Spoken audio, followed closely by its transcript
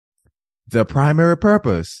The primary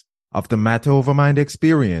purpose of the Matter Over Mind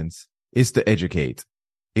experience is to educate.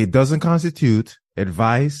 It doesn't constitute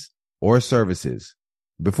advice or services.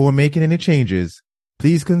 Before making any changes,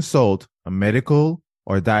 please consult a medical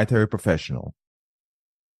or dietary professional.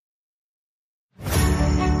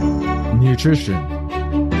 Nutrition,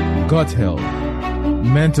 gut health,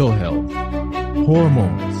 mental health,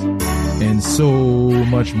 hormones, and so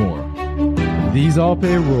much more. These all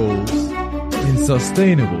play roles in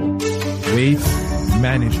sustainable weight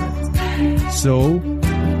management. So,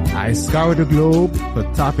 I scour the globe for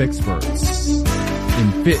top experts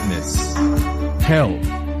in fitness, health,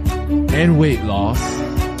 and weight loss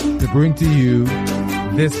to bring to you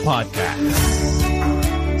this podcast.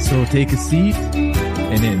 So take a seat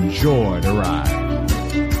and enjoy the ride.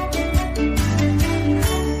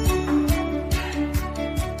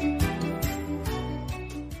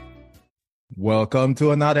 Welcome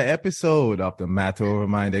to another episode of the Matter Over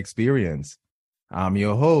Mind experience. I'm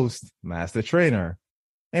your host, master trainer,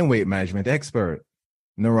 and weight management expert,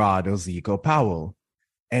 Narado Zico Powell.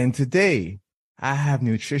 And today, I have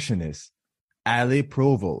nutritionist, Allie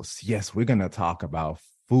Provost. Yes, we're going to talk about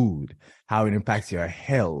food, how it impacts your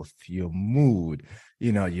health, your mood,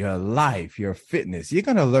 your life, your fitness. You're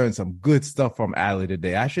going to learn some good stuff from Allie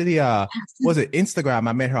today. Actually, was it Instagram?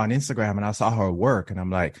 I met her on Instagram and I saw her work and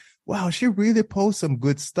I'm like, wow, she really posts some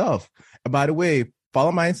good stuff. And by the way,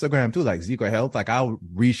 follow my Instagram too, like Zico Health. Like I'll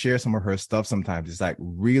reshare some of her stuff sometimes. It's like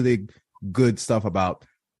really good stuff about,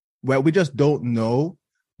 well, we just don't know,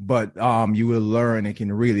 but you will learn. It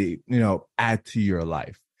can really, add to your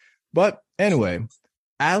life. But anyway,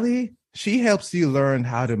 Allie, she helps you learn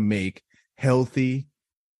how to make healthy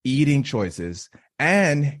eating choices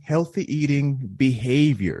and healthy eating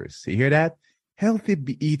behaviors. You hear that?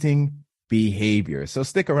 Healthy eating behaviors. So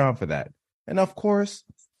stick around for that. And of course,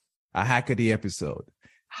 a hack of the episode.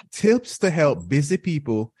 Tips to help busy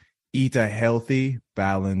people eat a healthy,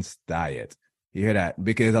 balanced diet. You hear that?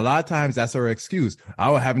 Because a lot of times that's our excuse. I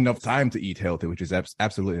don't have enough time to eat healthy, which is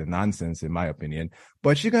absolutely nonsense in my opinion.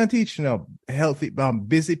 But she's going to teach, healthy,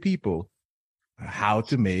 busy people how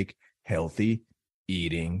to make healthy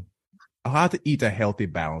eating, how to eat a healthy,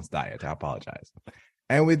 balanced diet. I apologize.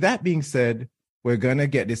 And with that being said, we're going to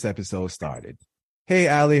get this episode started. Hey,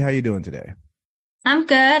 Allie, how you doing today? I'm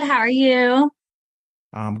good. How are you?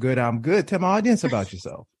 I'm good. Tell my audience about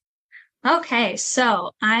yourself. Okay,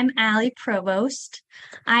 so I'm Allie Provost.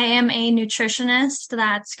 I am a nutritionist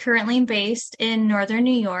that's currently based in Northern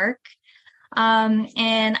New York. And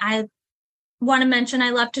I want to mention I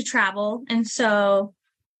love to travel. And so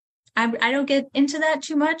I don't get into that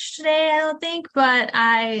too much today, I don't think, but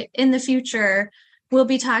in the future, we'll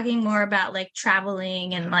be talking more about like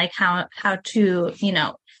traveling and like how to,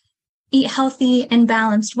 eat healthy and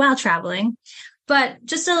balanced while traveling. But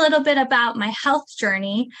just a little bit about my health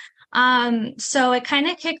journey. So it kind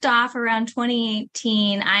of kicked off around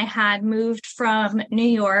 2018. I had moved from New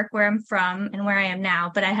York, where I'm from and where I am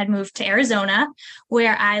now, but I had moved to Arizona,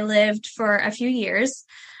 where I lived for a few years.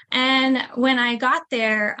 And when I got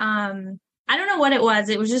there, I don't know what it was.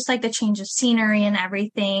 It was just like the change of scenery and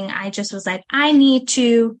everything. I just was like, I need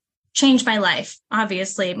to change my life.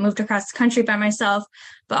 Obviously, moved across the country by myself,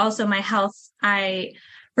 but also my health. I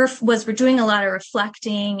was doing a lot of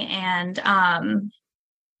reflecting, and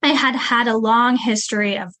I had a long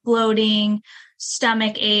history of bloating,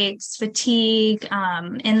 stomach aches, fatigue,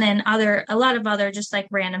 and then a lot of other just like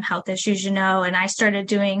random health issues, and I started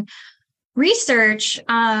doing research,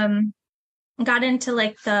 got into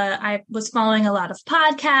I was following a lot of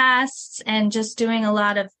podcasts and just doing a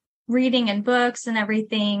lot of reading and books and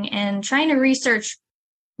everything and trying to research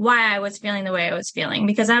why I was feeling the way I was feeling,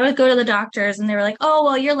 because I would go to the doctors and they were like, oh,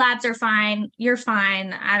 well, your labs are fine. You're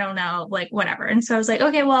fine. I don't know, like whatever. And so I was like,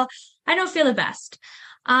 okay, well, I don't feel the best.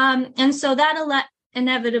 And so that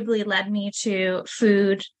inevitably led me to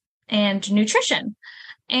food and nutrition.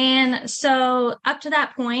 And so up to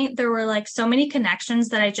that point, there were like so many connections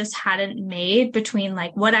that I just hadn't made between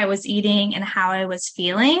like what I was eating and how I was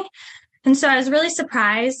feeling. And so I was really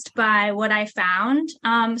surprised by what I found.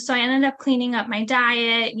 So I ended up cleaning up my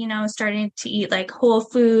diet, starting to eat like whole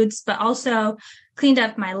foods, but also cleaned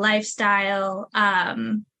up my lifestyle,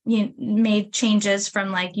 made changes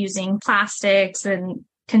from like using plastics and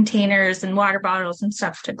containers and water bottles and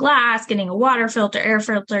stuff to glass, getting a water filter, air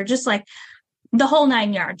filter, just like the whole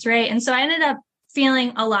 9 yards, right? And so I ended up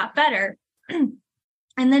feeling a lot better. And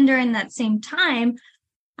then during that same time,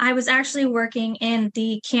 I was actually working in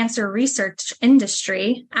the cancer research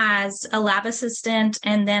industry as a lab assistant,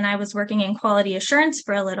 and then I was working in quality assurance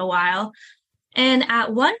for a little while. And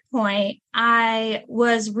at one point, I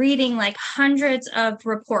was reading like hundreds of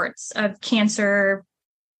reports of cancer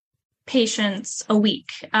patients a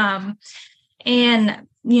week. And,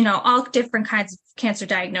 all different kinds of cancer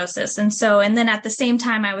diagnosis. And then at the same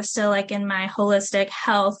time, I was still like in my holistic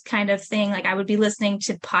health kind of thing. Like I would be listening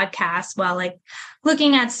to podcasts while like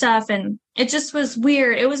looking at stuff. And it just was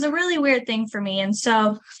weird. It was a really weird thing for me. And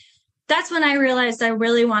so that's when I realized I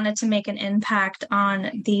really wanted to make an impact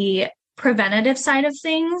on the preventative side of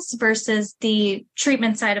things versus the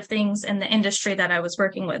treatment side of things in the industry that I was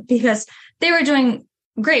working with, because they were doing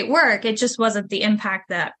great work. It just wasn't the impact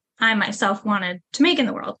that I myself wanted to make in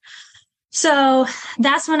the world. So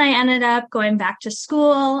that's when I ended up going back to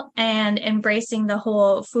school and embracing the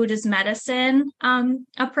whole food is medicine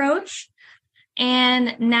approach.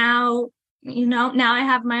 And now I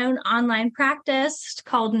have my own online practice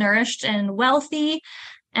called Nourished and Wealthy.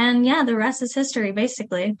 And yeah, the rest is history,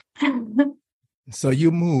 basically. So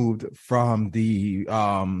you moved from the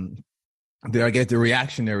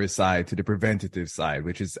reactionary side to the preventative side,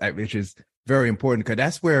 which is very important, because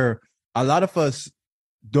that's where a lot of us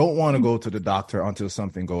don't want to go to the doctor until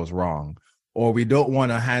something goes wrong, or we don't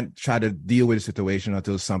want to try to deal with the situation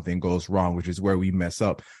until something goes wrong, which is where we mess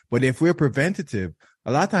up. But if we're preventative,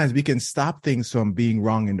 a lot of times we can stop things from being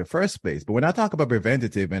wrong in the first place. But when I talk about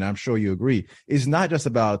preventative, and I'm sure you agree, it's not just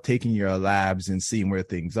about taking your labs and seeing where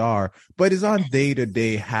things are, but it's on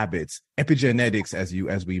day-to-day habits, epigenetics,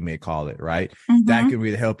 as we may call it, right? Mm-hmm. That can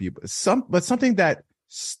really help you. But something that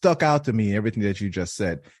stuck out to me, everything that you just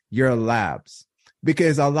said, your labs,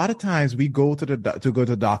 because a lot of times we go to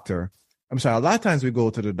the doctor. A lot of times we go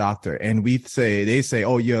to the doctor and they say,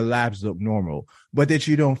 oh, your labs look normal, but that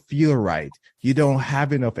you don't feel right. You don't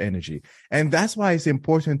have enough energy. And that's why it's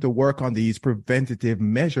important to work on these preventative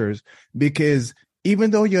measures, because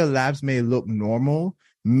even though your labs may look normal,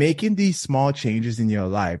 making these small changes in your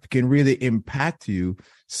life can really impact you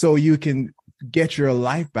so you can get your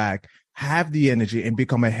life back, have the energy, and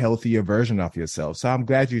become a healthier version of yourself. So I'm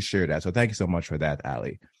glad you shared that. So thank you so much for that,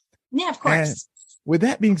 Allie. Yeah, of course. And with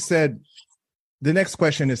that being said, the next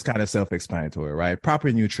question is kind of self-explanatory, right?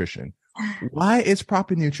 Proper nutrition. Why is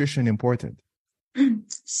proper nutrition important?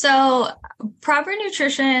 So proper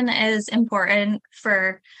nutrition is important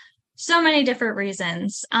for so many different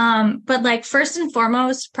reasons. But like first and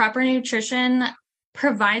foremost, proper nutrition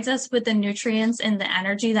provides us with the nutrients and the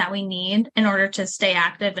energy that we need in order to stay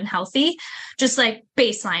active and healthy. Just like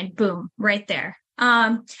baseline, boom, right there.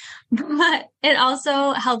 But it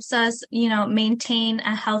also helps us, maintain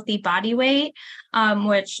a healthy body weight,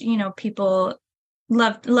 which, people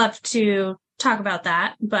love to talk about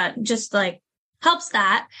that, but just like helps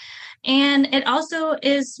that. And it also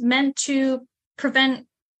is meant to prevent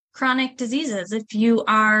chronic diseases. If you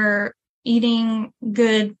are eating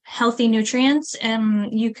good, healthy nutrients,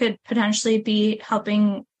 and you could potentially be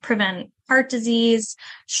helping prevent heart disease,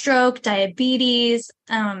 stroke, diabetes,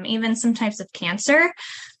 even some types of cancer.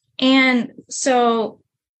 And so,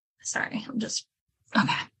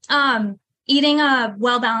 eating a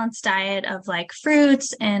well-balanced diet of like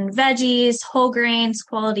fruits and veggies, whole grains,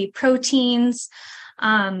 quality proteins,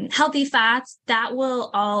 healthy fats, that will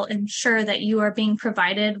all ensure that you are being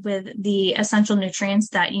provided with the essential nutrients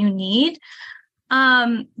that you need.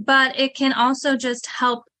 But it can also just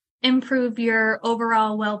help improve your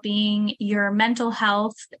overall well-being, your mental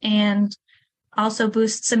health, and also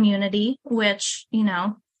boosts immunity, which,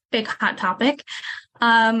 big hot topic,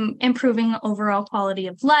 improving overall quality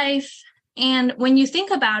of life. And when you think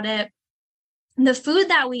about it, the food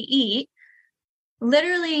that we eat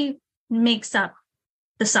literally makes up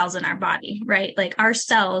the cells in our body, right? Like our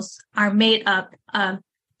cells are made up of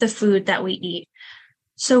the food that we eat.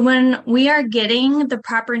 So when we are getting the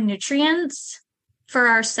proper nutrients for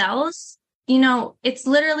our cells, it's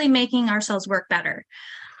literally making our cells work better.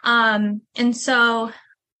 And so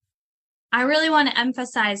I really want to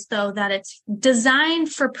emphasize, though, that it's designed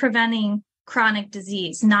for preventing chronic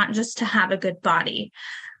disease, not just to have a good body.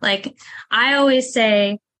 Like I always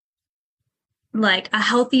say, like a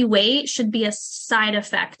healthy weight should be a side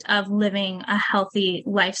effect of living a healthy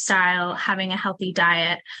lifestyle, having a healthy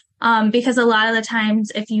diet. Because a lot of the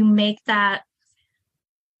times, if you make that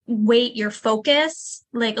weight your focus,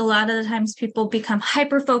 like a lot of the times people become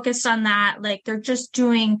hyper focused on that, like they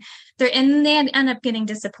end up getting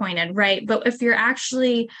disappointed, right? But if you're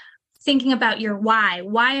actually thinking about your why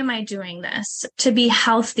am I doing this? To be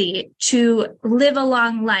healthy, to live a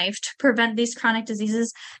long life, to prevent these chronic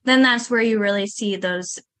diseases, then that's where you really see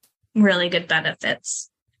those really good benefits.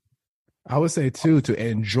 I would say too, to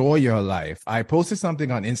enjoy your life. I posted something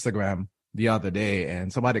on Instagram the other day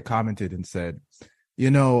and somebody commented and said,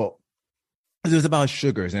 It was about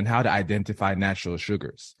sugars and how to identify natural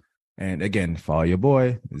sugars. And again, follow your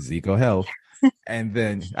boy, Zico Health. And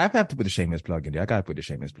then I have to put the shameless plug in there. I got to put the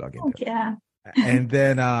shameless plug in there. Yeah. And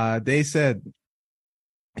then he said,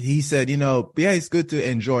 yeah, it's good to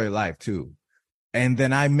enjoy life too. And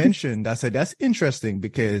then I said, that's interesting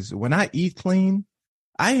because when I eat clean,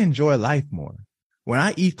 I enjoy life more. When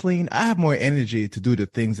I eat clean, I have more energy to do the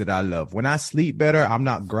things that I love. When I sleep better, I'm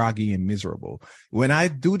not groggy and miserable. When I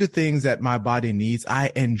do the things that my body needs,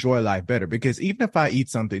 I enjoy life better because even if I eat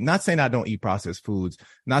something, not saying I don't eat processed foods,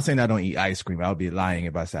 not saying I don't eat ice cream. I'll be lying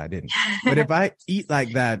if I said I didn't. But if I eat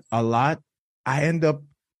like that a lot, I end up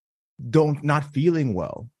not feeling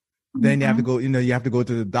well. Then you have to go, you have to go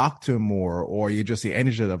to the doctor more, or you just see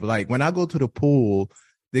energy level. Like when I go to the pool,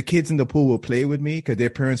 the kids in the pool will play with me because their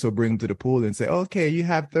parents will bring them to the pool and say, okay, you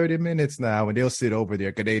have 30 minutes now. And they'll sit over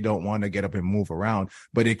there because they don't want to get up and move around.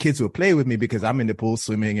 But the kids will play with me because I'm in the pool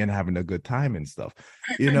swimming and having a good time and stuff,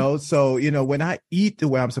 So, when I eat the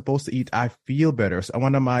way I'm supposed to eat, I feel better. So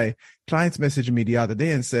one of my clients messaged me the other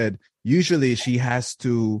day and said, usually she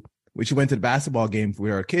went to the basketball game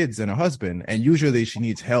with her kids and her husband, and usually she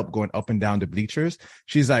needs help going up and down the bleachers.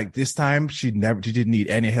 She's like, this time she didn't need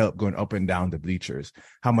any help going up and down the bleachers.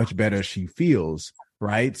 How much better she feels,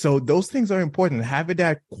 right? So those things are important. Having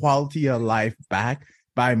that quality of life back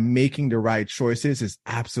by making the right choices is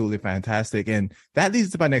absolutely fantastic. And that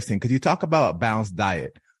leads to my next thing, because you talk about a balanced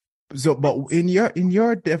diet. So, but in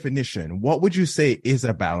your definition, what would you say is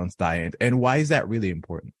a balanced diet, and why is that really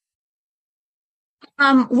important?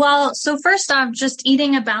 Well, so first off, just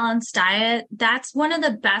eating a balanced diet, that's one of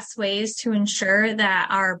the best ways to ensure that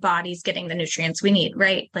our body's getting the nutrients we need,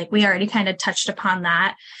 right? Like we already kind of touched upon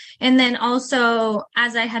that. And then also,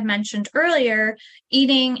 as I had mentioned earlier,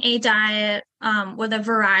 eating a diet with a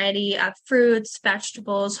variety of fruits,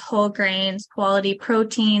 vegetables, whole grains, quality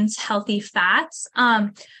proteins, healthy fats.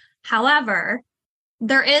 However,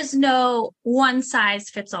 there is no one size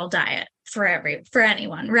fits all diet for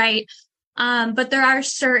anyone, right? But there are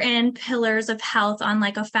certain pillars of health on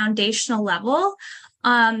like a foundational level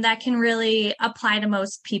that can really apply to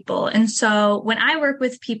most people. And so when I work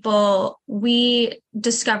with people, we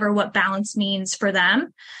discover what balance means for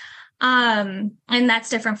them. And that's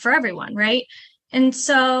different for everyone, right? And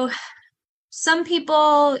so some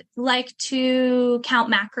people like to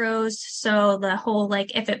count macros. So the whole,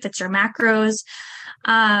 like, if it fits your macros.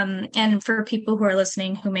 And for people who are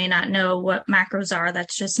listening who may not know what macros are,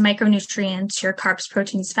 that's just micronutrients, your carbs,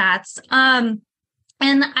 proteins, fats. And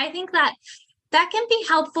I think that can be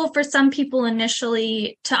helpful for some people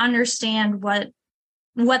initially to understand what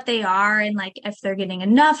they are, and like if they're getting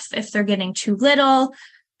enough, if they're getting too little,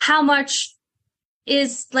 how much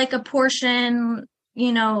is like a portion,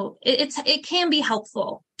 it can be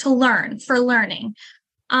helpful to learn for learning.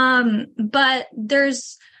 But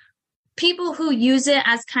there's people who use it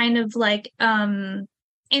as kind of like an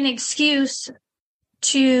excuse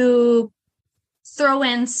to throw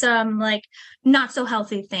in some like not so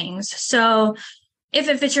healthy things. So if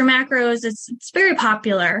it fits your macros, it's very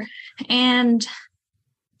popular, and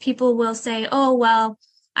people will say, oh, well,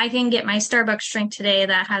 I can get my Starbucks drink today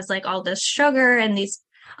that has like all this sugar and these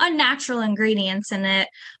unnatural ingredients in it,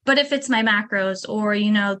 but if it's my macros, or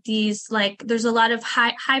these, like, there's a lot of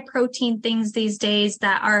high protein things these days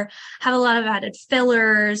that have a lot of added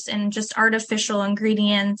fillers and just artificial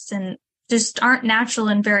ingredients and just aren't natural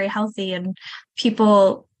and very healthy, and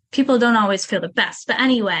people don't always feel the best. But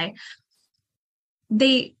anyway,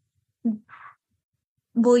 they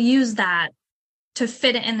will use that to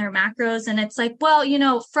fit it in their macros, and it's like,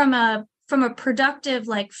 well, from a productive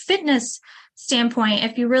like fitness standpoint,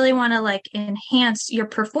 if you really want to like enhance your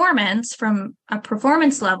performance from a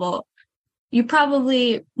performance level, you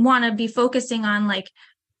probably want to be focusing on like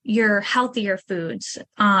your healthier foods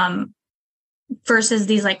versus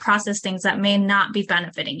these like processed things that may not be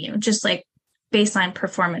benefiting you, just like baseline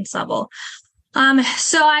performance level.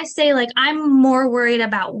 So I say, like, I'm more worried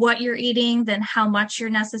about what you're eating than how much you're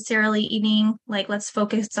necessarily eating. Like, let's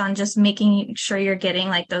focus on just making sure you're getting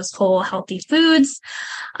like those whole healthy foods.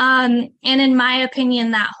 And in my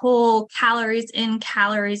opinion, that whole calories in,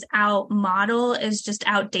 calories out model is just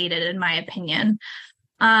outdated, in my opinion.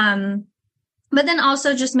 But then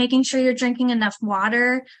also just making sure you're drinking enough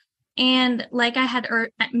water. And like I had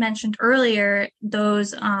mentioned earlier,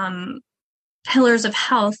 those pillars of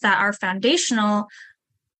health that are foundational,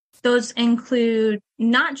 those include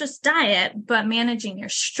not just diet, but managing your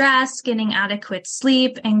stress, getting adequate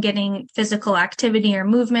sleep, and getting physical activity or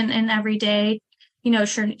movement in every day,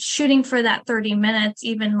 shooting for that 30 minutes,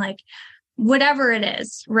 even like whatever it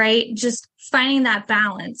is, right? Just finding that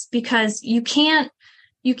balance, because you can't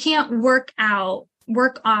you can't work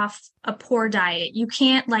off a poor diet. You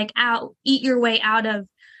can't eat your way out of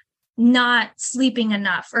not sleeping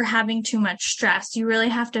enough or having too much stress. You really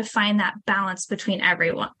have to find that balance between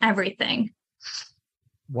everything.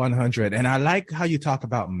 100. And I like how you talk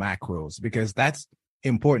about macros, because that's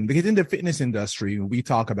important, because in the fitness industry, we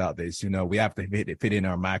talk about this, we have to fit in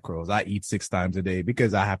our macros. I eat 6 times a day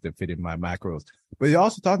because I have to fit in my macros. But you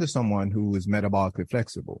also talk to someone who is metabolically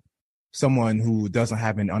flexible, someone who doesn't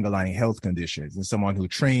have any underlying health conditions, and someone who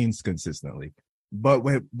trains consistently. But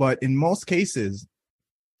in most cases,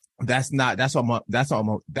 that's not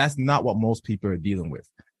what most people are dealing with.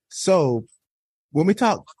 So when we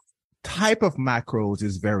talk, type of macros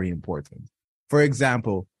is very important. For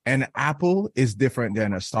example, an apple is different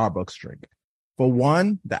than a Starbucks drink. For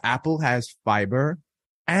one, the apple has fiber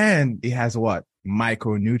and it has what?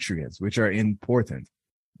 Micronutrients, which are important,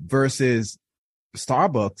 versus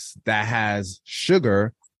Starbucks that has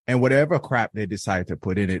sugar and whatever crap they decide to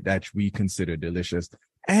put in it that we consider delicious.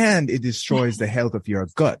 And it destroys the health of your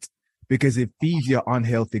gut because it feeds your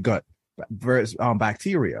unhealthy gut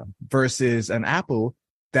bacteria, versus an apple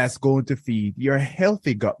that's going to feed your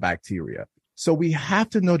healthy gut bacteria. So we have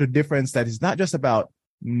to know the difference, that it's not just about,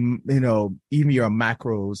 even your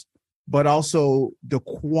macros, but also the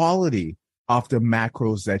quality of the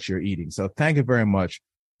macros that you're eating. So thank you very much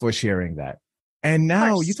for sharing that. And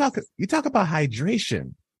now you talk about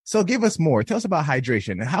hydration. So give us more. Tell us about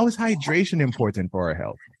hydration. And how is hydration important for our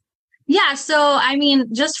health? Yeah. So,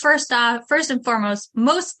 just first and foremost,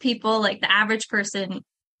 most people, like the average person,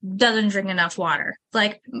 doesn't drink enough water.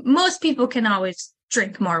 Like most people can always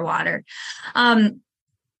drink more water. And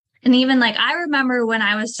even I remember when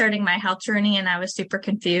I was starting my health journey and I was super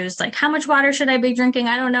confused, how much water should I be drinking?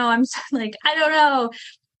 I don't know. I don't know.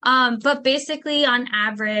 But basically on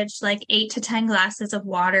average, 8 to 10 glasses of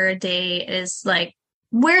water a day is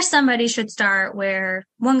where somebody should start, where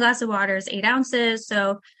 1 glass of water is 8 ounces.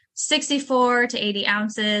 So 64 to 80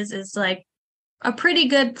 ounces is a pretty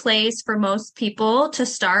good place for most people to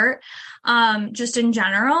start, just in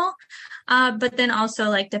general. But then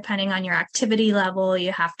also depending on your activity level,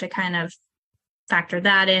 you have to kind of factor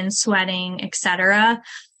that in, sweating, etc.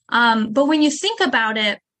 But when you think about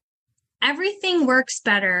it, everything works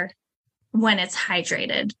better when it's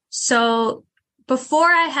hydrated. So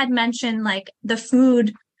before I had mentioned the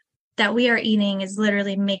food that we are eating is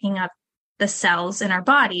literally making up the cells in our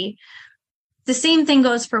body. The same thing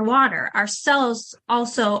goes for water. Our cells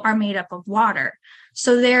also are made up of water.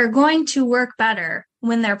 So they're going to work better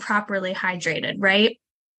when they're properly hydrated, right?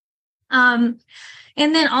 And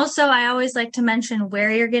then also I always like to mention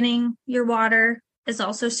where you're getting your water is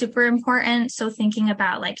also super important. So thinking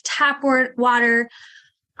about tap water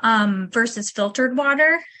versus filtered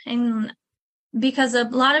water. And because a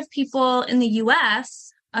lot of people in the US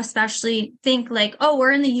especially think oh,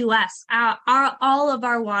 we're in the US. All of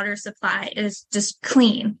our water supply is just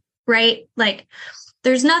clean, right?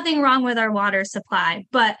 There's nothing wrong with our water supply.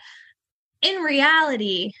 But in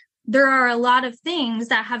reality, there are a lot of things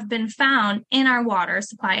that have been found in our water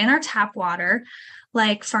supply, in our tap water,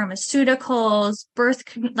 like pharmaceuticals,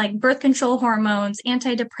 birth control hormones,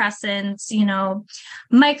 antidepressants,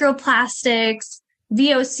 microplastics,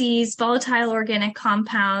 VOCs, volatile organic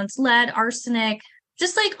compounds, lead, arsenic,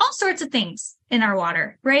 just all sorts of things in our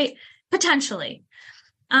water, right? Potentially.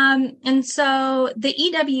 And so the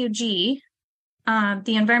EWG,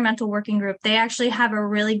 the Environmental Working Group, they actually have a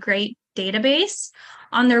really great database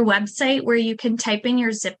on their website where you can type in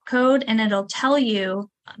your zip code and it'll tell you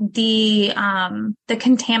the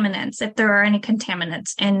contaminants, if there are any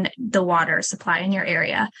contaminants in the water supply in your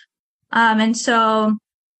area. And so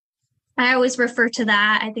I always refer to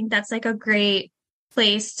that. I think that's a great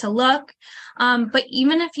place to look. But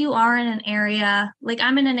even if you are in an area,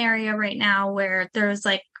 I'm in an area right now where there's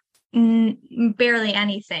barely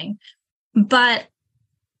anything, but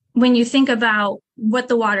when you think about what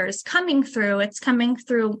the water is coming through, it's coming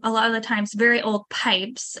through a lot of the times very old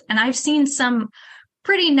pipes. And I've seen some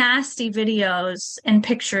pretty nasty videos and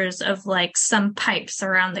pictures of some pipes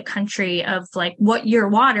around the country of what your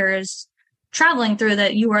water is traveling through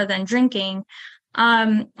that you are then drinking.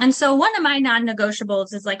 And so one of my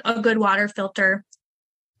non-negotiables is a good water filter,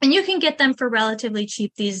 and you can get them for relatively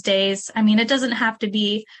cheap these days. It doesn't have to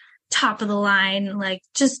be top of the line,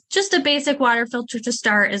 just a basic water filter to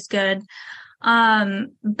start is good.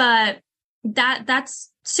 But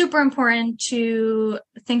that's super important to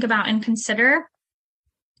think about and consider.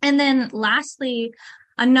 And then lastly,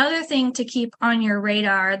 another thing to keep on your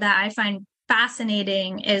radar that I find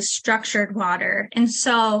fascinating is structured water. And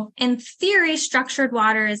so in theory, structured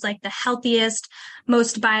water is like the healthiest,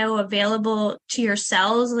 most bioavailable to your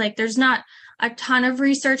cells. Like there's not a ton of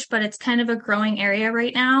research, but it's kind of a growing area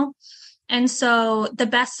right now. And so the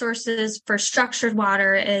best sources for structured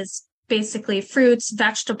water is basically fruits,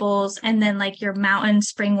 vegetables, and then like your mountain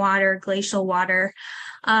spring water, glacial water,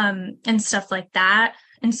 and stuff like that.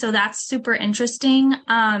 And so that's super interesting.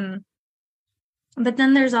 But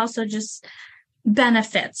then there's also just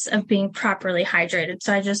benefits of being properly hydrated.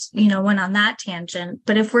 So I just, went on that tangent.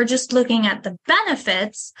 But if we're just looking at the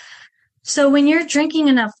benefits, so when you're drinking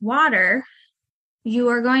enough water, you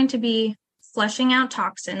are going to be flushing out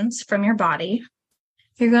toxins from your body.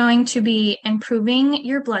 You're going to be improving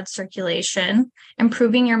your blood circulation,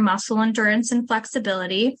 improving your muscle endurance and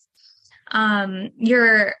flexibility.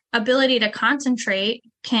 Your ability to concentrate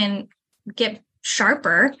can get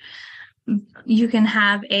sharper. You can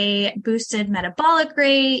have a boosted metabolic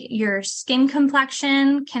rate. Your skin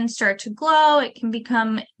complexion can start to glow. It can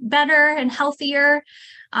become better and healthier.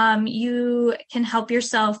 You can help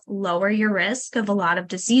yourself lower your risk of a lot of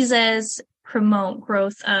diseases, promote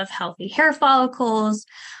growth of healthy hair follicles,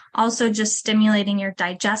 also just stimulating your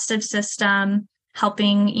digestive system,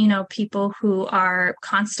 helping, people who are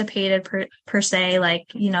constipated per se, like,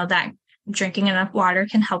 that drinking enough water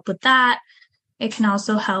can help with that. It can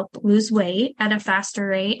also help lose weight at a faster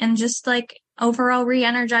rate and just like overall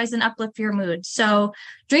re-energize and uplift your mood. So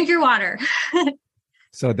drink your water.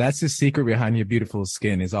 So that's the secret behind your beautiful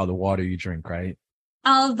skin is all the water you drink, right?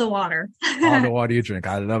 All of the water. All the water you drink.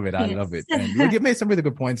 I love it. I Yes. love it. And look, you made some really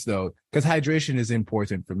good points though, because hydration is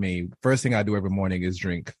important for me. First thing I do every morning is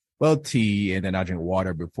drink, tea, and then I drink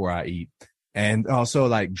water before I eat. And also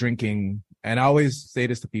like drinking, and I always say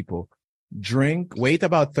this to people, wait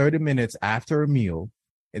about 30 minutes after a meal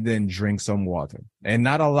and then drink some water, and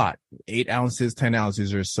not a lot, 8 ounces, 10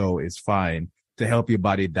 ounces or so is fine to help your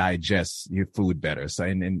body digest your food better. So,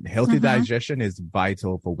 and healthy digestion is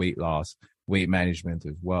vital for weight loss, weight management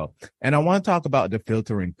as well. And I want to talk about the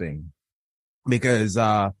filtering thing because,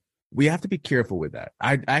 we have to be careful with that.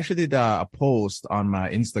 I actually did a post on my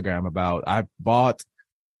Instagram about, I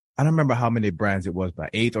don't remember how many brands it was, but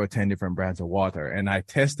 8 or 10 different brands of water. And I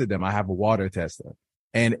tested them. I have a water tester,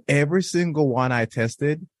 and every single one I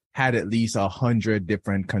tested had at least 100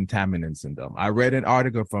 different contaminants in them. I read an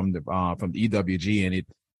article from the EWG, and it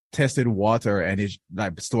tested water, and it's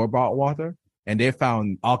like store-bought water. And they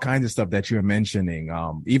found all kinds of stuff that you're mentioning.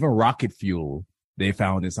 Even rocket fuel, they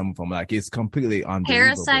found in some of them. Like, it's completely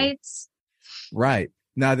unbelievable. Parasites. Right.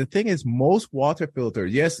 Now, the thing is, most water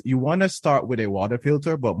filters, yes, you want to start with a water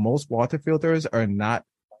filter, but most water filters are not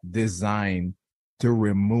designed to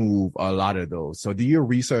remove a lot of those. So do your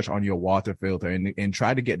research on your water filter and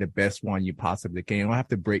try to get the best one you possibly can. You don't have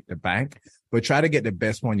to break the bank, but try to get the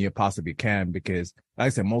best one you possibly can, because like I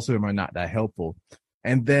said, most of them are not that helpful.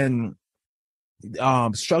 And then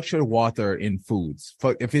structured water in foods.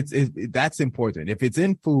 That's important. If it's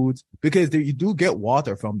in foods, because you do get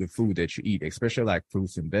water from the food that you eat, especially like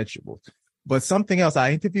fruits and vegetables. But something else,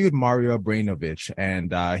 I interviewed Mario Abranovich,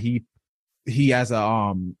 and he has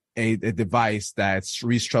a device that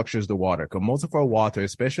restructures the water. Because most of our water,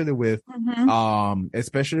 especially with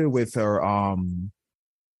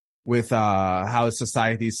how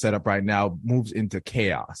society is set up right now, moves into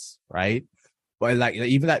chaos, right? But like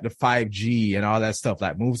even like the 5G and all that stuff,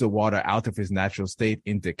 that moves the water out of its natural state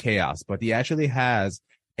into chaos. But he actually has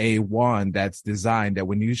a one that's designed that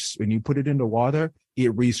when you put it in the water,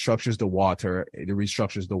 it restructures the water. It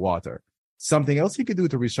restructures the water. Something else you could do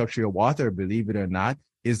to restructure your water, believe it or not,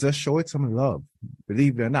 is just show it some love.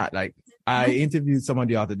 Believe it or not. Like, I interviewed someone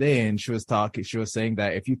the other day, and she was saying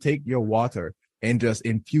that if you take your water and just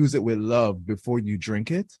infuse it with love before you drink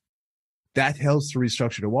it, that helps to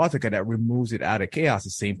restructure the water, because that removes it out of chaos.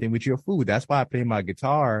 The same thing with your food. That's why I play my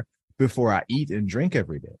guitar before I eat and drink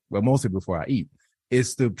every day. Well, mostly before I eat.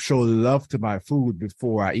 Is to show love to my food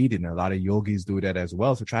before I eat it. And a lot of yogis do that as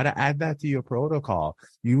well. So try to add that to your protocol.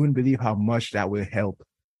 You wouldn't believe how much that will help.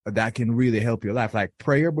 That can really help your life. Like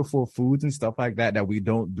prayer before foods and stuff like that we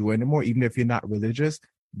don't do anymore. Even if you're not religious,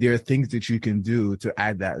 there are things that you can do to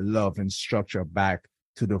add that love and structure back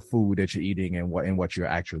to the food that you're eating and what you're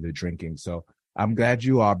actually drinking. So I'm glad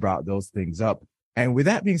you all brought those things up. And with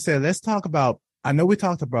that being said, let's talk about, I know we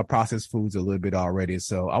talked about processed foods a little bit already.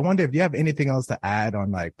 So I wonder if you have anything else to add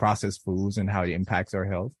on like processed foods and how it impacts our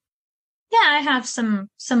health. Yeah, I have some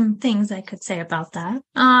things I could say about that.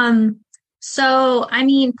 So I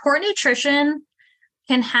mean, poor nutrition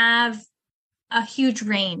can have a huge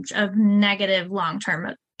range of negative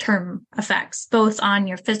long-term effects, both on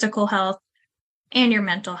your physical health and your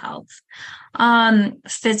mental health.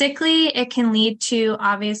 Physically, it can lead to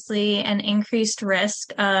obviously an increased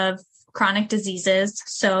risk of chronic diseases.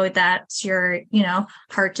 So that's your,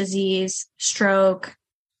 heart disease, stroke,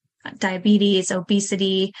 diabetes,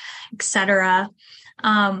 obesity, etc.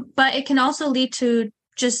 But it can also lead to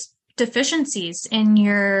just deficiencies in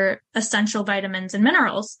your essential vitamins and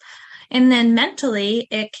minerals. And then mentally,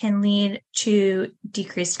 it can lead to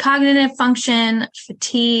decreased cognitive function,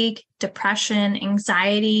 fatigue, depression,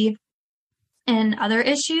 anxiety, and other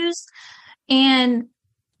issues. And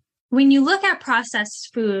when you look at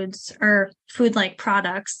processed foods or food-like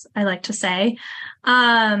products, I like to say,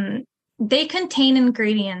 they contain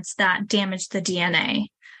ingredients that damage the DNA.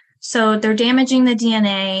 So they're damaging the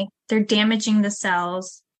DNA, they're damaging the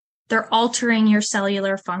cells, they're altering your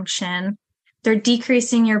cellular function, they're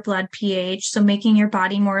decreasing your blood pH, so making your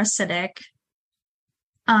body more acidic.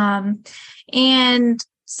 And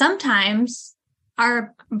sometimes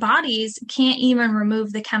our bodies can't even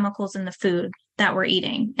remove the chemicals in the food that we're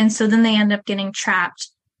eating. And so then they end up getting trapped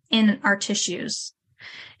in our tissues.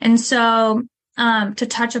 And so to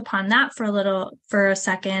touch upon that for a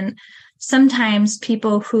second, sometimes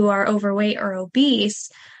people who are overweight or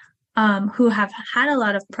obese, who have had a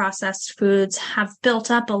lot of processed foods, have built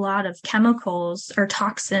up a lot of chemicals or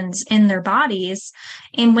toxins in their bodies.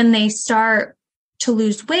 And when they start to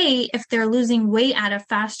lose weight, if they're losing weight at a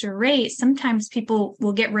faster rate, sometimes people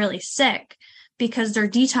will get really sick because they're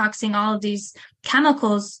detoxing all of these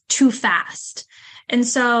chemicals too fast. And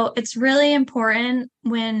so it's really important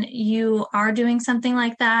when you are doing something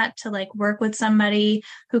like that to work with somebody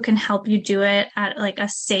who can help you do it at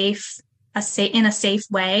in a safe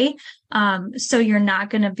way. So you're not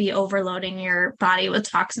going to be overloading your body with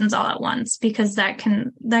toxins all at once, because that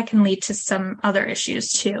can lead to some other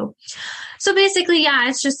issues too. So basically, yeah,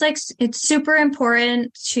 it's just it's super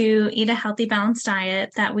important to eat a healthy, balanced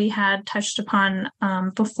diet that we had touched upon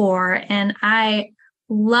before. And I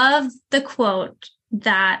love the quote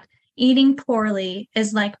that eating poorly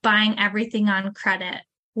is like buying everything on credit.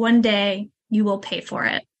 One day you will pay for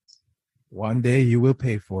it. One day you will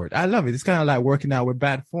pay for it. I love it. It's kind of like working out with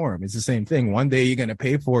bad form. It's the same thing. One day you're going to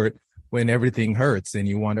pay for it when everything hurts and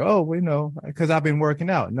you wonder, because I've been working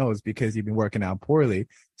out. No, it's because you've been working out poorly.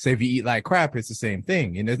 So if you eat like crap, it's the same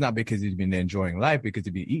thing. And it's not because you've been enjoying life, because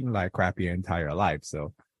you've been eating like crap your entire life.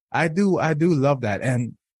 So I do love that.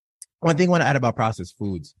 And one thing I want to add about processed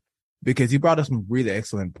foods, because you brought up some really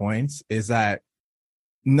excellent points, is that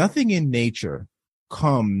nothing in nature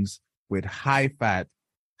comes with high fat,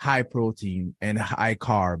 high protein, and high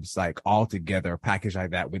carbs, all together, packaged like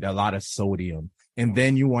that with a lot of sodium. And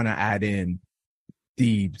then you want to add in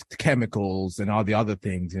the chemicals and all the other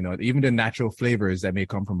things, even the natural flavors that may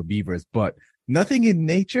come from the beavers. But nothing in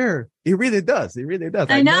nature, it really does. It really does.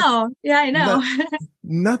 I know. Yeah, I know.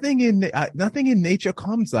 Nothing in nature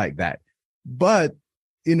comes like that. But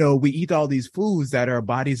we eat all these foods that our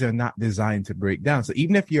bodies are not designed to break down. So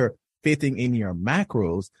even if you're fitting in your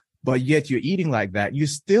macros, but yet you're eating like that, you're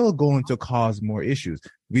still going to cause more issues.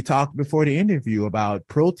 We talked before the interview about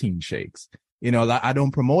protein shakes. I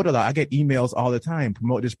don't promote a lot. I get emails all the time,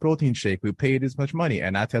 promote this protein shake. We pay this much money.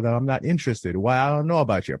 And I tell them I'm not interested. Why? I don't know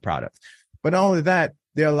about your product. But not only that,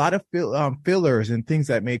 there are a lot of fillers and things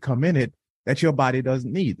that may come in it that your body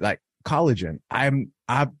doesn't need, like collagen.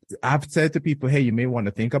 I've said to people, hey, you may want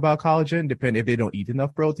to think about collagen, depending if they don't eat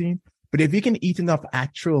enough protein. But if you can eat enough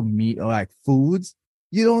actual meat or foods,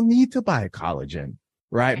 you don't need to buy collagen,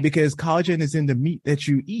 right? Because collagen is in the meat that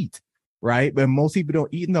you eat, right? But most people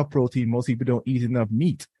don't eat enough protein. Most people don't eat enough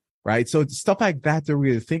meat, right? So stuff like that to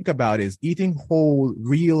really think about is eating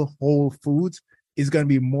real whole foods is going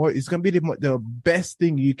to be the best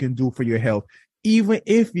thing you can do for your health, even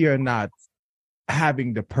if you're not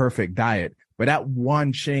having the perfect diet. But that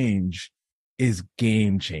one change is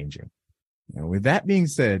game changing. And with that being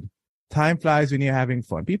said, time flies when you're having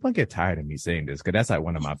fun. People get tired of me saying this because that's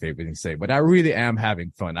one of my favorite things to say, but I really am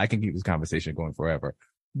having fun. I can keep this conversation going forever.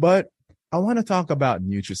 But I want to talk about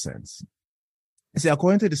NutriSense. See,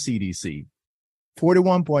 according to the CDC,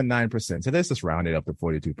 41.9%, so let's just round it up to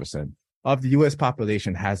 42%, of the U.S.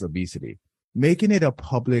 population has obesity, making it a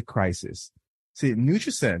public crisis. See,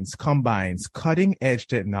 NutriSense combines cutting-edge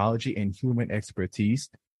technology and human expertise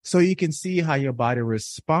so you can see how your body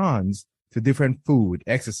responds to different food,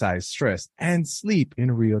 exercise, stress, and sleep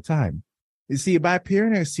in real time. You see, by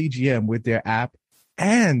pairing a CGM with their app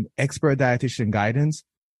and expert dietitian guidance,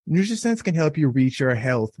 NutriSense can help you reach your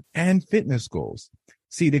health and fitness goals.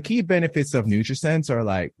 See, the key benefits of NutriSense are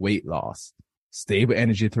like weight loss, stable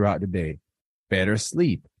energy throughout the day, better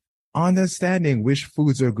sleep, understanding which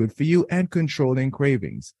foods are good for you, and controlling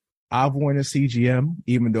cravings. I've worn a CGM,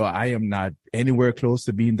 even though I am not anywhere close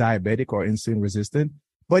to being diabetic or insulin resistant,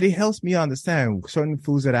 but it helps me understand certain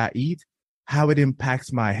foods that I eat, how it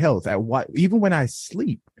impacts my health. Even when I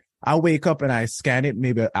sleep, I wake up and I scan it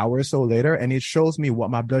maybe an hour or so later, and it shows me what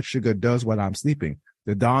my blood sugar does while I'm sleeping.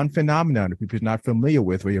 The dawn phenomenon, if people are not familiar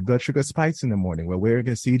with, where your blood sugar spikes in the morning, where wearing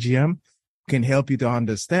a CGM can help you to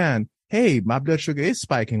understand, hey, my blood sugar is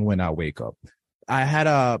spiking when I wake up. I had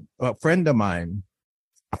a friend of mine,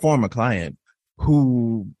 a former client,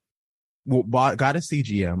 who got a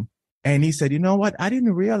CGM, and he said, you know what? I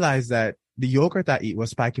didn't realize that the yogurt I eat was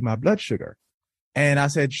spiking my blood sugar. And I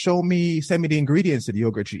said, send me the ingredients of the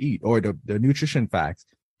yogurt you eat, or the nutrition facts.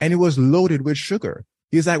 And it was loaded with sugar.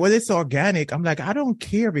 He's like, well, it's organic. I'm like, I don't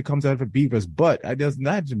care if it comes out of a beaver's butt. It doesn't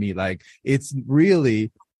matter to me. Like, it's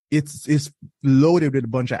loaded with a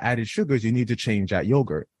bunch of added sugars. You need to change that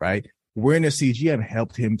yogurt, right? Wearing a CGM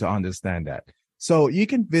helped him to understand that. So you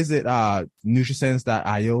can visit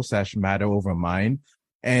nutrisense.io/matterovermind.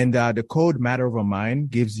 And the code matterovermind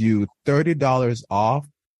gives you $30 off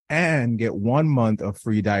and get 1 month of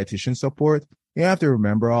free dietitian support. You have to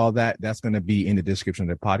remember all that. That's going to be in the description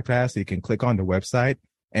of the podcast. So you can click on the website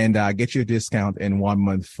and get your discount and 1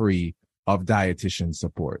 month free of dietitian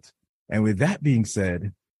support. And with that being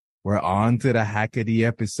said, we're on to the hack of the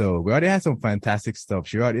episode. We already had some fantastic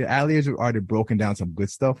stuff. Allie has already broken down some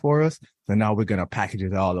good stuff for us. So now we're going to package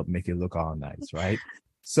it all up, make it look all nice, right?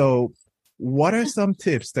 So what are some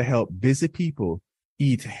tips to help busy people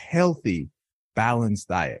eat healthy, balanced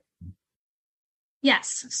diet?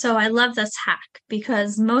 Yes. So I love this hack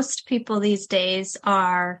because most people these days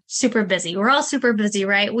are super busy. We're all super busy,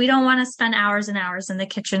 right? We don't want to spend hours and hours in the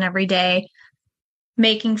kitchen every day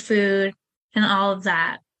making food and all of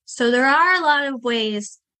that. So there are a lot of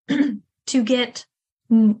ways to get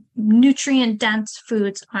nutrient-dense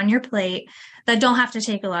foods on your plate that don't have to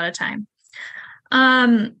take a lot of time.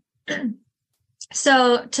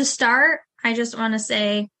 So to start, I just want to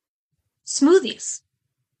say smoothies.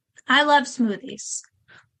 I love smoothies,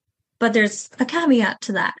 but there's a caveat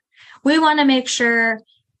to that. We want to make sure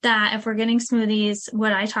that if we're getting smoothies,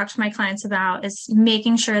 what I talk to my clients about is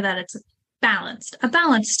making sure that it's balanced, a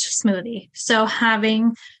balanced smoothie. So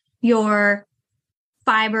having your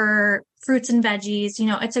fiber, fruits and veggies,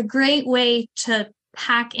 it's a great way to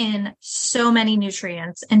pack in so many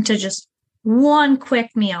nutrients into just one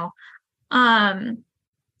quick meal. And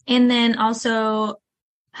then also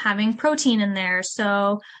having protein in there.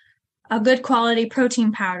 So a good quality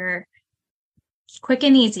protein powder, quick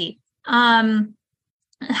and easy.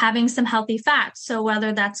 Having some healthy fats. So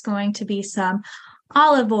whether that's going to be some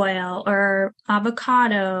olive oil or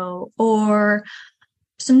avocado or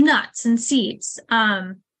some nuts and seeds.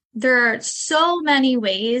 There are so many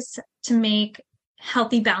ways to make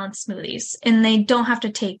healthy, balanced smoothies, and they don't have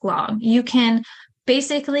to take long. You can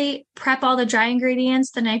basically prep all the dry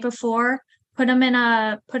ingredients the night before, put them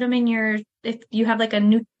in your, if you have like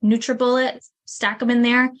a NutriBullet, stack them in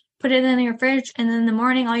there, put it in your fridge. And then in the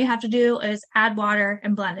morning, all you have to do is add water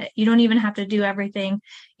and blend it. You don't even have to do everything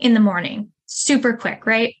in the morning. Super quick,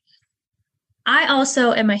 right? I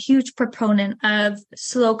also am a huge proponent of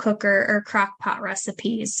slow cooker or crock pot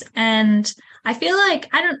recipes. And I feel like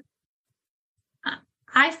a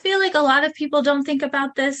lot of people don't think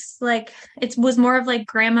about this. Like it was more of like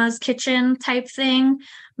grandma's kitchen type thing.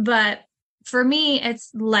 But for me,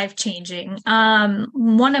 it's life-changing.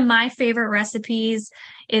 One of my favorite recipes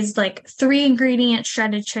is like 3-ingredient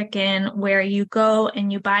shredded chicken, where you go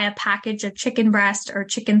and you buy a package of chicken breast or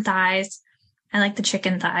chicken thighs. I like the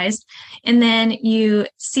chicken thighs. And then you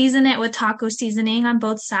season it with taco seasoning on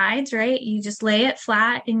both sides, right? You just lay it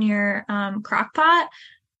flat in your crock pot,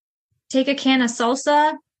 take a can of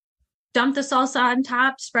salsa, dump the salsa on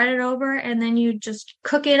top, spread it over, and then you just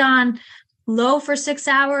cook it on low for 6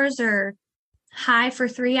 hours or high for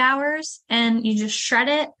 3 hours, and you just shred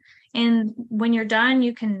it. And when you're done,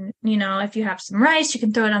 you can, if you have some rice, you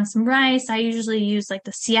can throw it on some rice. I usually use like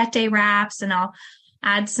the siete wraps, and I'll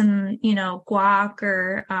add some, guac,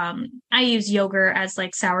 or I use yogurt as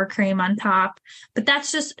like sour cream on top. But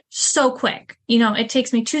that's just so quick. It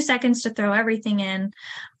takes me 2 seconds to throw everything in.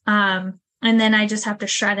 And then I just have to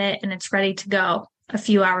shred it and it's ready to go a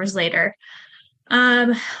few hours later.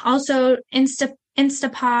 Also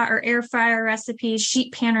Instapot or air fryer recipes,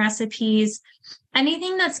 sheet pan recipes,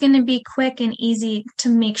 anything that's going to be quick and easy to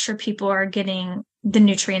make sure people are getting the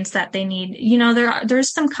nutrients that they need.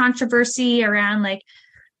 There's some controversy around like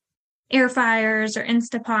air fryers or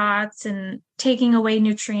Instapots and taking away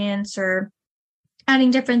nutrients or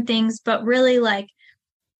adding different things. But really, like,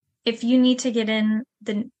 if you need to get in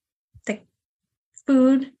the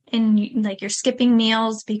food and like you're skipping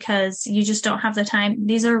meals because you just don't have the time,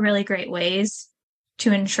 these are really great ways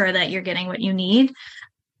to ensure that you're getting what you need.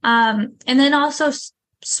 And then also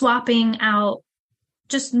swapping out,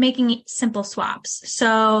 just making simple swaps.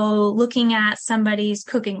 So looking at somebody's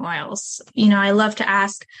cooking oils, I love to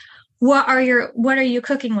ask, what are you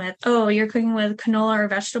cooking with? Oh, you're cooking with canola or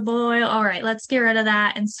vegetable oil. All right, let's get rid of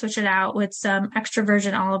that and switch it out with some extra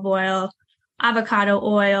virgin olive oil, avocado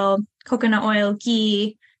oil, coconut oil,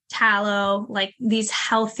 ghee, tallow, like these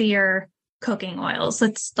healthier cooking oils.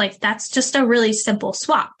 That's just a really simple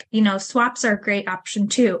swap. Swaps are a great option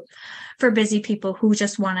too for busy people who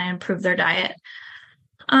just want to improve their diet.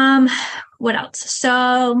 What else?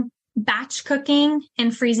 So batch cooking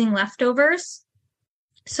and freezing leftovers.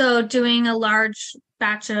 So doing a large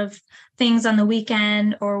batch of things on the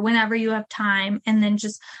weekend or whenever you have time, and then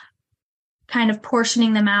just kind of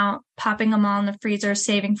portioning them out, popping them all in the freezer,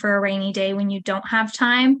 saving for a rainy day when you don't have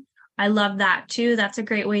time. I love that too. That's a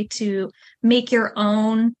great way to make your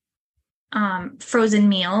own frozen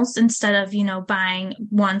meals instead of, buying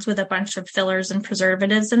ones with a bunch of fillers and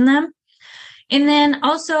preservatives in them. And then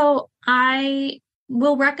also I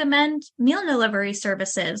will recommend meal delivery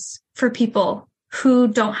services for people who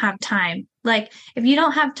don't have time. Like if you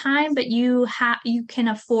don't have time, but you can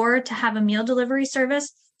afford to have a meal delivery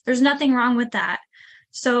service, there's nothing wrong with that.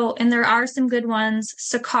 So, and there are some good ones.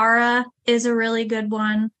 Sakara is a really good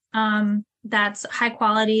one. That's high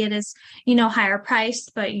quality. It is, higher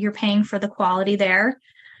priced, but you're paying for the quality there.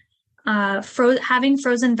 Having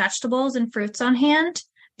frozen vegetables and fruits on hand,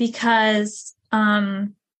 because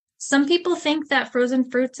some people think that frozen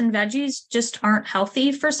fruits and veggies just aren't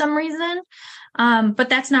healthy for some reason. But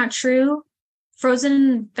that's not true.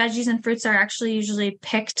 Frozen veggies and fruits are actually usually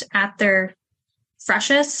picked at their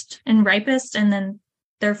freshest and ripest, and then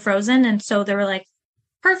they're frozen. And so they're like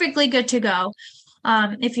perfectly good to go.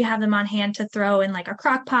 If you have them on hand to throw in like a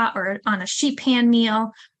crock pot or on a sheet pan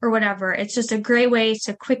meal or whatever. It's just a great way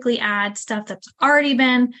to quickly add stuff that's already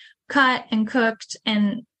been cut and cooked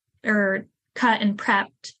or cut and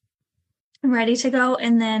prepped, ready to go.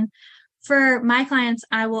 And then for my clients,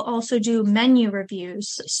 I will also do menu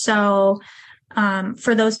reviews. So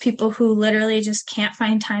for those people who literally just can't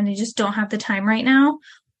find time, they just don't have the time right now,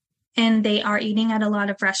 and they are eating at a lot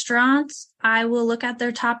of restaurants, I will look at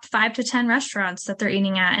their top 5 to 10 restaurants that they're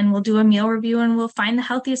eating at, and we'll do a meal review and we'll find the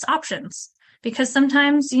healthiest options. Because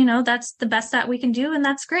sometimes, that's the best that we can do, and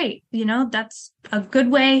that's great. That's a good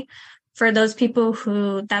way for those people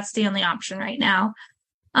who that's the only option right now.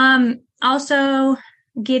 Also,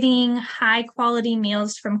 getting high quality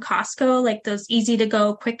meals from Costco, like those easy to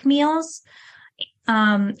go quick meals.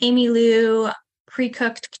 Amy Lou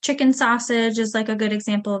pre-cooked chicken sausage is like a good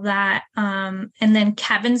example of that. And then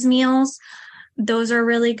Kevin's meals, those are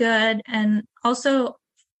really good. And also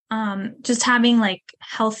just having like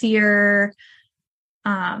healthier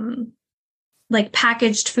like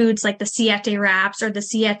packaged foods like the Siete wraps or the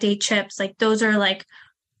Siete chips, like those are like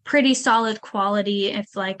pretty solid quality.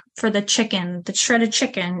 If like for the shredded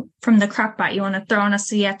chicken from the crock pot, you want to throw on a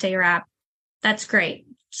Siete wrap, that's great.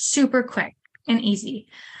 Super quick and easy.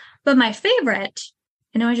 But my favorite,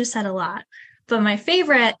 I know I just said a lot, but my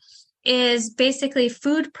favorite is basically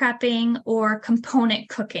food prepping or component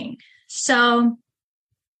cooking. So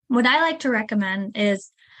what I like to recommend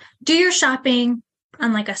is do your shopping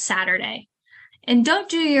on like a Saturday. And don't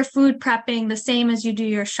do your food prepping the same as you do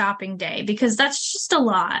your shopping day, because that's just a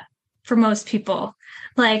lot for most people.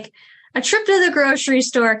 Like a trip to the grocery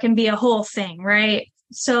store can be a whole thing, right?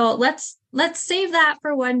 So let's save that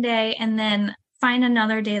for one day and then find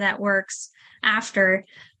another day that works after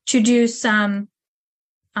to do some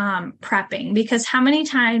prepping. Because how many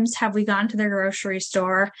times have we gone to the grocery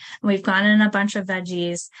store and we've gone in a bunch of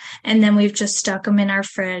veggies and then we've just stuck them in our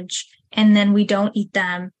fridge and then we don't eat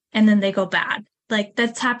them and then they go bad? Like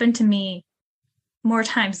that's happened to me more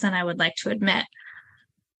times than I would like to admit.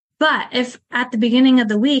 But if at the beginning of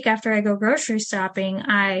the week, after I go grocery shopping,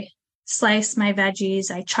 I slice my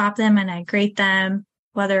veggies, I chop them and I grate them,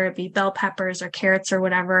 whether it be bell peppers or carrots or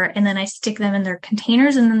whatever, and then I stick them in their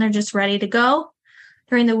containers and then they're just ready to go.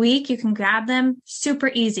 During the week, you can grab them,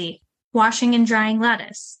 super easy. Washing and drying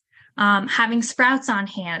lettuce, having sprouts on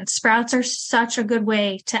hand. Sprouts are such a good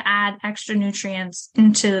way to add extra nutrients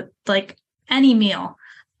into like any meal.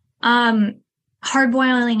 Hard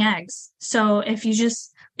boiling eggs. So if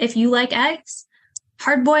you like eggs,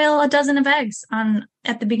 hard boil a dozen of eggs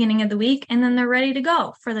at the beginning of the week, and then they're ready to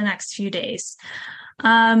go for the next few days.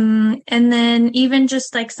 And then even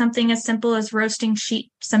just like something as simple as roasting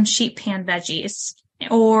some sheet pan veggies,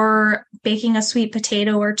 or baking a sweet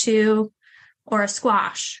potato or two, or a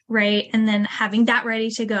squash, right? And then having that ready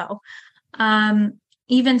to go.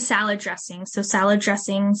 Even salad dressings. So salad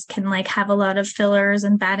dressings can like have a lot of fillers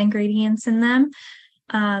and bad ingredients in them.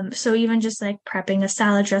 So even just like prepping a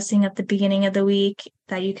salad dressing at the beginning of the week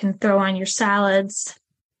that you can throw on your salads,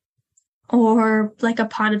 or like a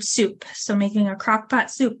pot of soup. So making a crock pot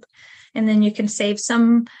soup, and then you can save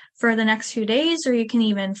some for the next few days, or you can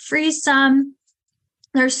even freeze some.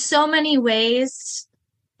 There's so many ways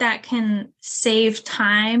that can save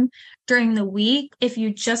time during the week if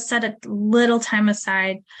you just set a little time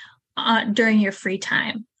aside during your free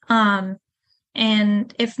time.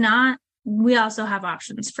 And if not, we also have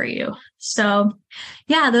options for you. So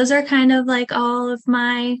yeah, those are kind of like all of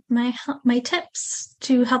my tips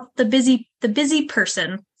to help the busy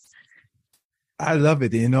person. I love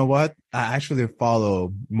it. You know what? I actually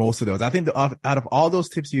follow most of those. I think out of all those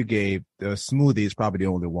tips you gave, the smoothie is probably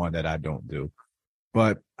the only one that I don't do.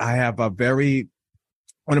 But I have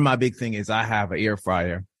one of my big thing is I have an air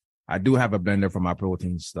fryer. I do have a blender for my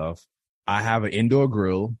protein stuff. I have an indoor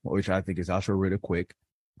grill, which I think is also really quick.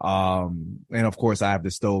 And of course I have the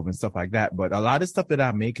stove and stuff like that. But a lot of stuff that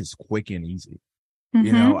I make is quick and easy. Mm-hmm.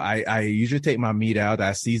 You know, I usually take my meat out.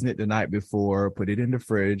 I season it the night before, put it in the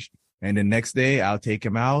fridge. And the next day I'll take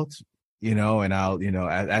them out, you know, and I'll, you know,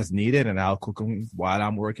 as needed, and I'll cook them while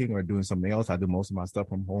I'm working or doing something else. I do most of my stuff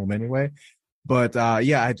from home anyway. But,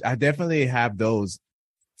 yeah, I definitely have those.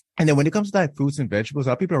 And then when it comes to like fruits and vegetables, a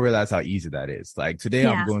lot of people don't realize how easy that is. Like today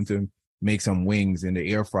I'm going to make some wings in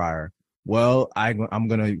the air fryer. Well, I'm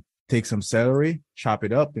going to take some celery, chop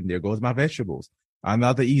it up, and there goes my vegetables.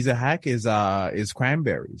 Another easy hack is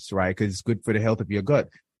cranberries, right? Cause it's good for the health of your gut.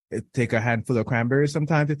 Take a handful of cranberries from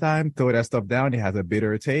time to time, throw that stuff down. It has a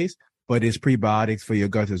bitter taste, but it's prebiotics for your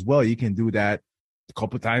gut as well. You can do that a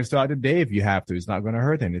couple of times throughout the day if you have to. It's not going to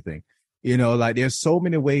hurt anything. You know, like there's so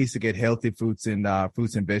many ways to get healthy fruits and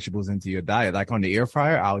vegetables into your diet. Like on the air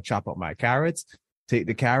fryer, I'll chop up my carrots, take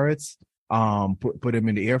the carrots, put them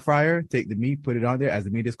in the air fryer, take the meat, put it on there as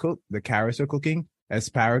the meat is cooked. The carrots are cooking.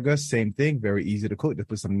 Asparagus, same thing, very easy to cook. Just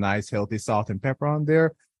put some nice healthy salt and pepper on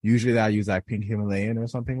there. Usually I use like pink Himalayan or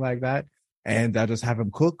something like that. And I just have them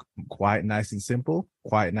cook quite nice and simple,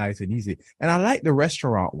 quite nice and easy. And I like the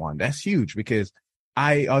restaurant one. That's huge because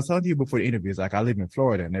I was telling you before the interviews, like I live in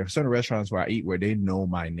Florida and there are certain restaurants where I eat where they know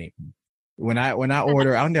my name. When I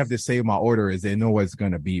order, I don't have to say my order is, they know what it's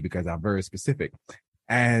going to be because I'm very specific.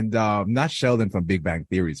 And not Sheldon from Big Bang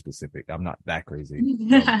Theory specific. I'm not that crazy.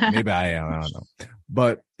 Maybe I am. I don't know.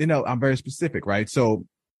 But, you know, I'm very specific, right? So,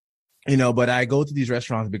 you know, but I go to these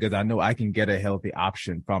restaurants because I know I can get a healthy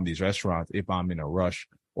option from these restaurants if I'm in a rush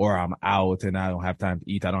or I'm out and I don't have time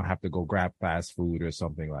to eat. I don't have to go grab fast food or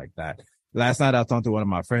something like that. Last night I was talking to one of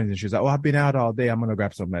my friends and she's like, "Oh, I've been out all day. I'm going to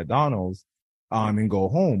grab some McDonald's and go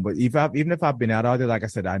home." But even if I've been out all day, like I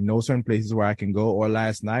said, I know certain places where I can go. Or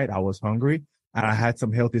last night I was hungry and I had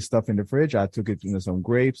some healthy stuff in the fridge. I took it, you know, some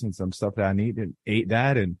grapes and some stuff that I need and ate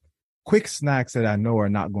that, and quick snacks that I know are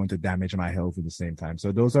not going to damage my health at the same time.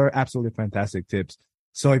 So those are absolutely fantastic tips.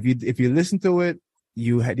 So if you listen to it,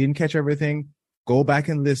 you didn't catch everything, go back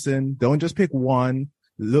and listen. Don't just pick one.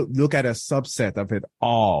 Look at a subset of it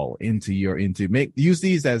all use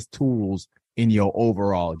these as tools in your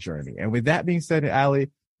overall journey. And with that being said,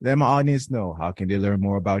 Allie, let my audience know, how can they learn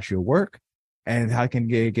more about your work and how can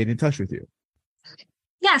they get in touch with you?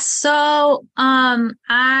 Yes. So,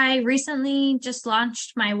 I recently just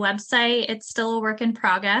launched my website. It's still a work in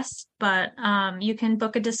progress, but, you can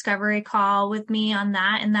book a discovery call with me on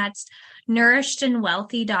that. And that's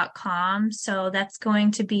nourishedandwealthy.com. So that's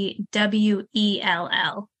going to be WELLTHY,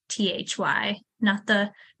 not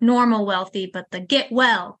the normal wealthy, but the get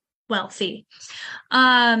well wealthy.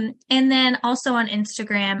 And then also on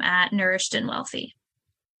Instagram at Nourished and Wealthy.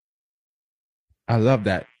 I love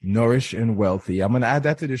that. Nourish and Wealthy. I'm going to add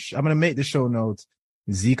that to I'm going to make the show notes,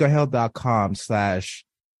 zeekahealth.com/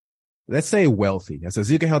 let's say wealthy. That's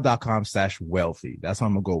zeekahealth.com/ wealthy. That's what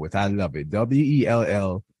I'm going to go with. I love it.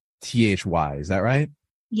 WELLTHY. Is that right?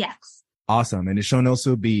 Yes. Awesome. And the show notes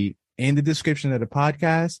will be in the description of the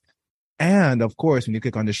podcast. And of course, when you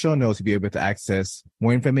click on the show notes, you'll be able to access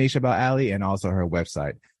more information about Allie and also her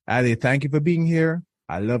website. Allie, thank you for being here.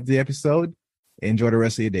 I love the episode. Enjoy the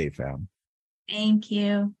rest of your day, fam. Thank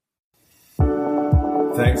you.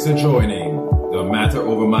 Thanks for joining the Matter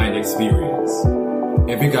Over Mind experience.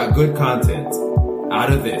 If you got good content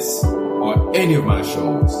out of this or any of my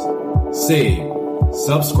shows, save,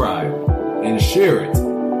 subscribe, and share it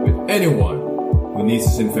with anyone who needs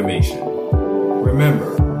this information.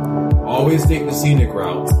 Remember, always take the scenic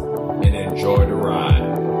route and enjoy the ride.